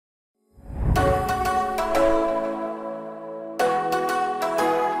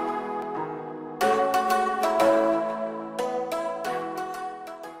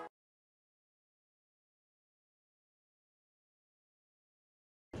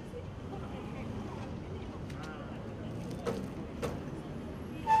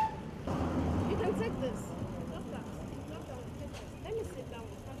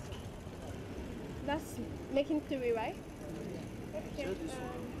Making three, right? Okay.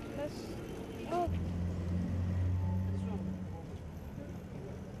 Let's. Oh.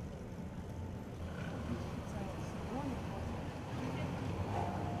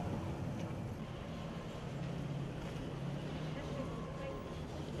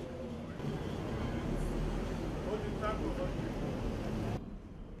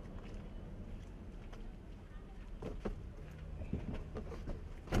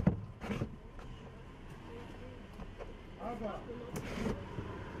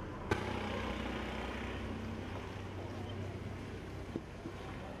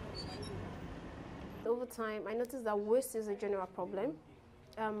 Over time, I noticed that waste is a general problem.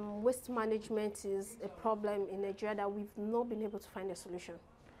 Waste management is a problem in Nigeria that we've not been able to find a solution.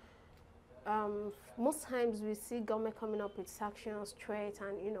 Most times we see government coming up with sanctions, threats,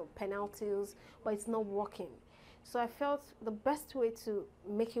 and penalties, but it's not working. So I felt the best way to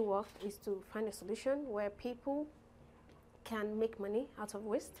make it work is to find a solution where people can make money out of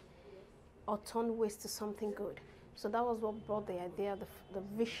waste or turn waste to something good. So that was what brought the idea, the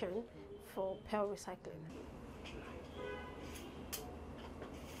vision for pearl recycling.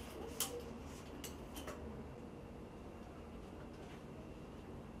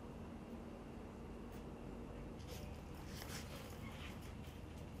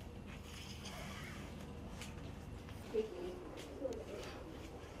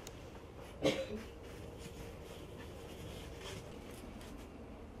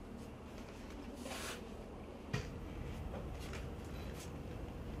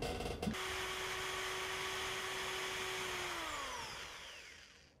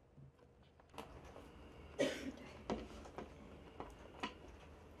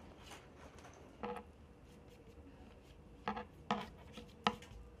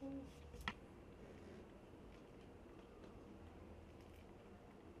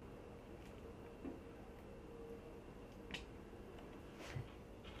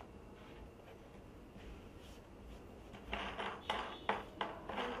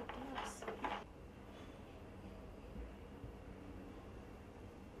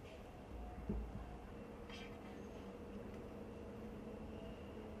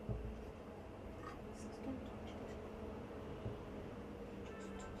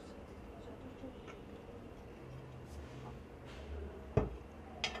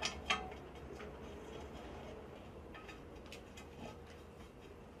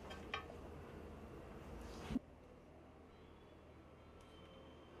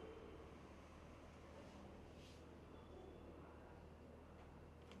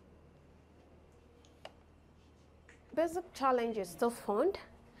 Basic challenge is still fund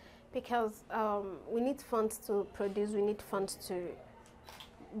because we need funds to produce, we need funds to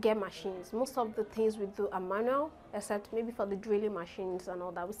get machines. Most of the things we do are manual, except maybe for the drilling machines and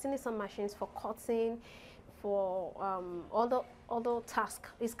all that. We still need some machines for cutting, for other tasks.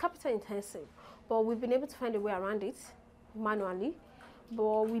 It's capital intensive, but we've been able to find a way around it manually.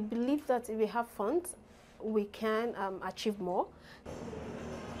 But we believe that if we have funds, we can achieve more.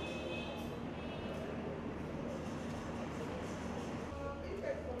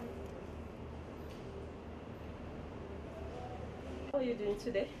 How are you doing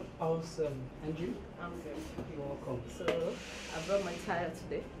today? Awesome. And you? I'm good. You're welcome. So, I brought my tire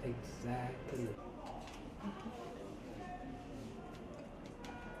today. Exactly.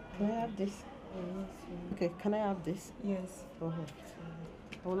 Can I have this? Yes. Okay, can I have this? Yes.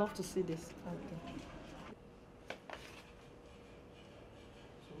 I would love to see this. Okay.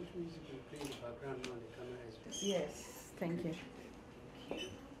 So which music will play in the background now the camera is? Yes, thank you.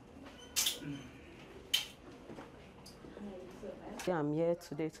 I'm here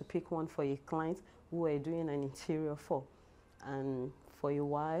today to pick one for a client who we're doing an interior for. And for a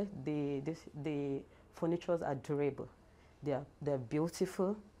while, the furnitures are durable. They're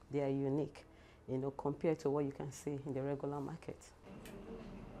beautiful, they are unique, compared to what you can see in the regular market.